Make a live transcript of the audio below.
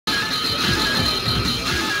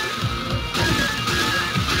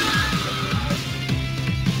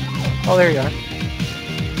Oh, there you are.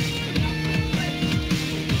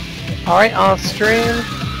 Alright, off stream.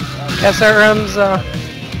 SRM's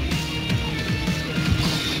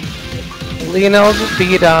Lionel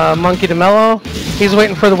beat Monkey DeMello. He's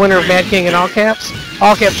waiting for the winner of Mad King in all caps.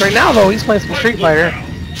 All caps right now, though, he's playing some Street Fighter.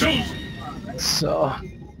 So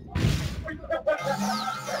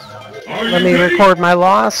let me record my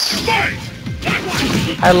loss.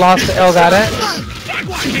 I lost to L.X.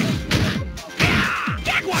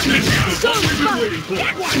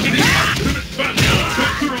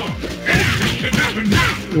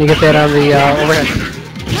 You get that on the overhead.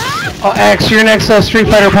 Oh, X, your next Street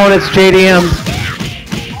Fighter opponent's JDM.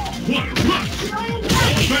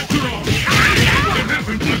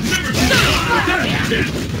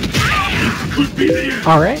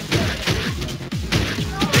 All right.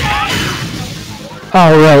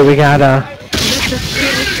 All right, we got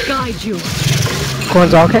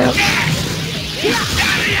Corn's all caps.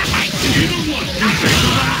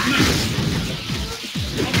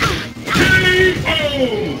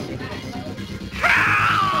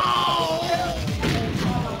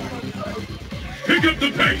 Pick up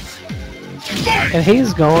the pace. And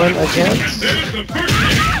he's going against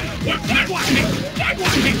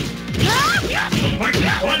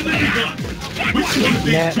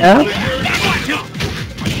Matt F.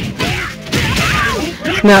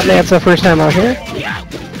 Not Matt's the first time out here.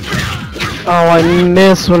 Oh, I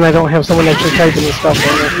miss when I don't have someone actually typing this stuff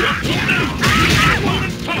for me.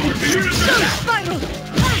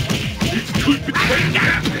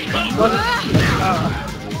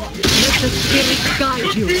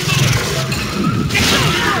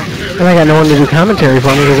 And I got no one to do commentary for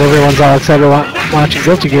me because everyone's all excited about watching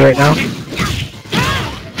Guilty Gear right now.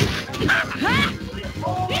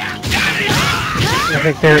 I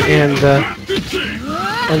think they're in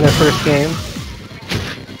their first game.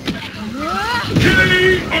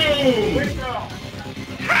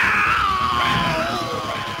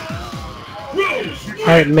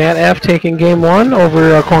 Alright, Matt F taking game one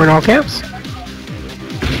over Corn all caps.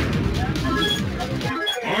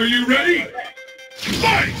 Are you ready?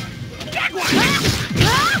 Fight!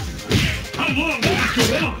 How long will this go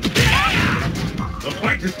on? The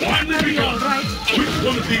fight is finally begun. Which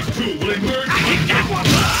one of these two will emerge?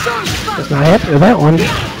 That's not happy with that one.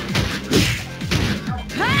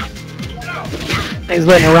 He's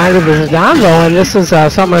letting it ride with his Adon though, and this is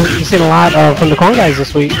something I've seen a lot of from the Corn guys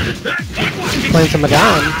this week. Playing some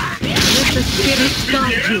Adon.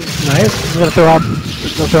 Nice. He's gonna throw out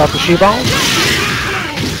the she ball.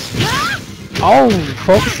 Oh,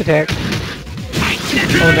 focus attack.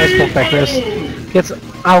 Oh, nice poke by Chris.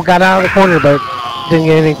 Got out of the corner, but didn't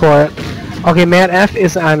get anything for it. Okay, Matt F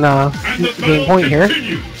is on game point here.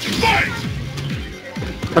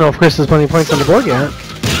 I don't know if Chris has put any points on the board yet.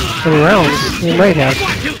 Any rounds? He might have.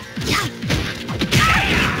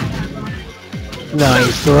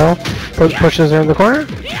 Nice throw. Pushes her in the corner.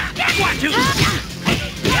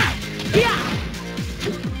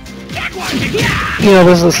 You know,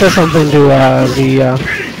 this says something to the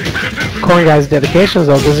Corn guy's dedications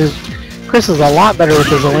though, because Chris is a lot better with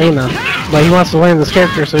his Elena, but he wants to learn this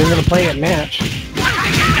character, so he's going to play it match.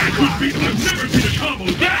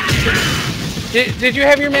 Did you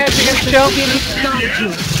have your match against Joe?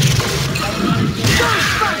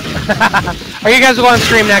 Are you guys going to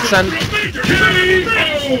stream next Sunday?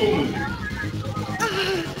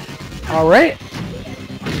 All right.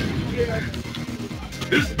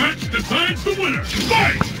 This match decides the winner.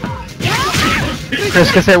 Fight!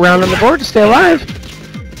 Chris gets that round on the board to stay alive.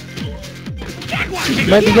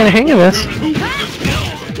 Might be getting a hang of this.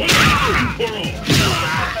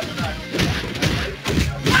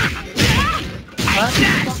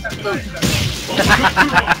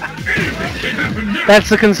 That's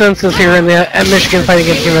the consensus here in the Michigan fighting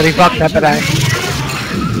game community. Fuck that, but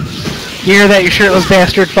you hear that, you shirtless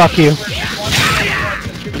bastard? Fuck you.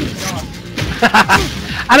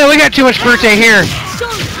 I know we got too much Ferte here.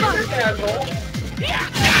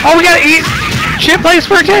 Oh, we gotta eat. Chip plays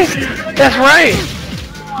Ferte? That's right.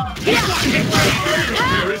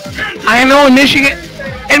 I know in Michigan.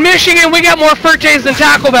 In Michigan, we got more Fertes than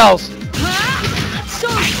Taco Bells.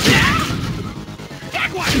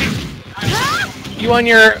 You won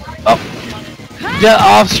your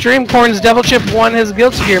off-stream. Corn's Devil Chip won his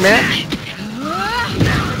Guilty Gear match.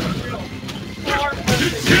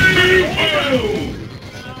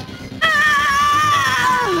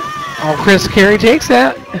 Oh, Chris Carey takes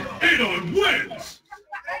that. Adon wins.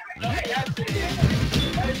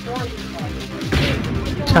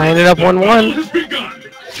 Tying it up 1-1.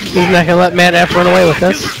 He's not gonna let Matt F run away with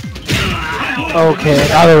this. Okay,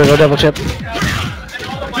 oh there we go, Devil Chip.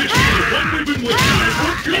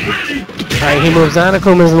 Alright, he moves on.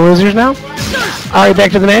 Akuma's in the losers now. Alright,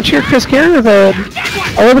 back to the match here. Chris Karen with a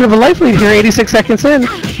little bit of a life lead here. 86 seconds in.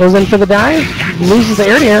 Goes in for the dive. Loses the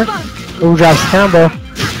air to air. Ooh, drops the combo.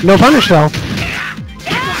 No punish though.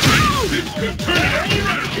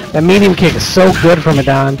 That medium kick is so good from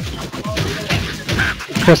Adon.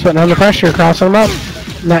 Chris putting on the pressure, crossing him up.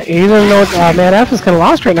 Not, he doesn't know what Matt F is kind of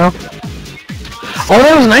lost right now. Oh,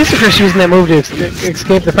 that was nice of Chris using that move to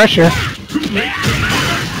escape the pressure.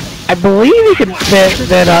 I believe he could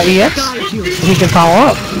that EX he can follow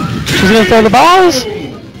up. She's gonna throw the balls.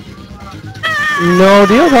 No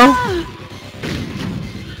deal though.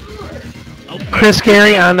 Chris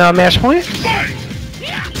Carey on match point.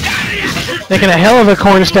 Making a hell of a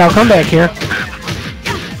corner style comeback here.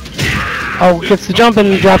 Oh, gets the jump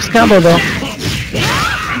and drops the combo though.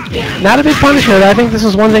 Not a big punisher. I think this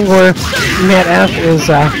is one thing where Matt F is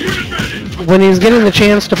when he's getting the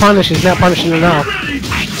chance to punish, he's not punishing enough.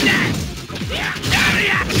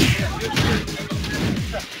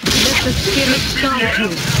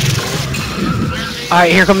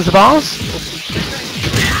 Alright, here comes the balls.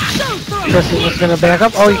 Chris is gonna back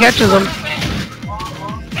up. Oh, he catches him.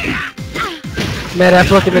 Matt F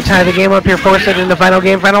looking to tie the game up here, force it in the final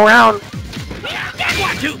game, final round.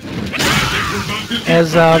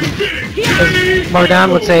 As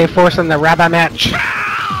Mardon would say, forcing the rubber match.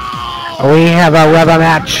 We have a rubber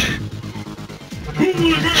match.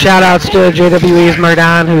 Shout outs to JWE's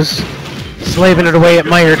Mardon, who's slaving it away at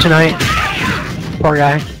Meyer tonight. Poor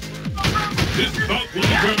guy.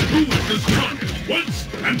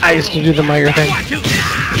 I used to do the Meyer thing.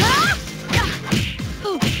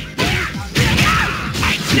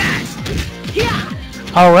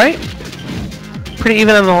 Alright. Pretty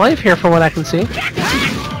even on the life here from what I can see.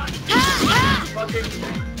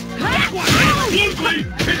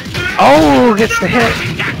 Oh, gets the hit.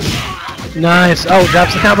 Nice. Oh,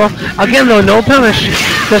 drops the combo. Again though, no punish.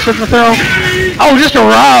 Just with the throw. Oh, just a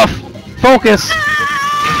rough focus.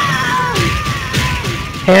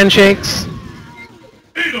 Handshakes.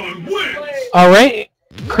 Alright.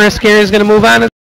 Chris Carey is going to move on.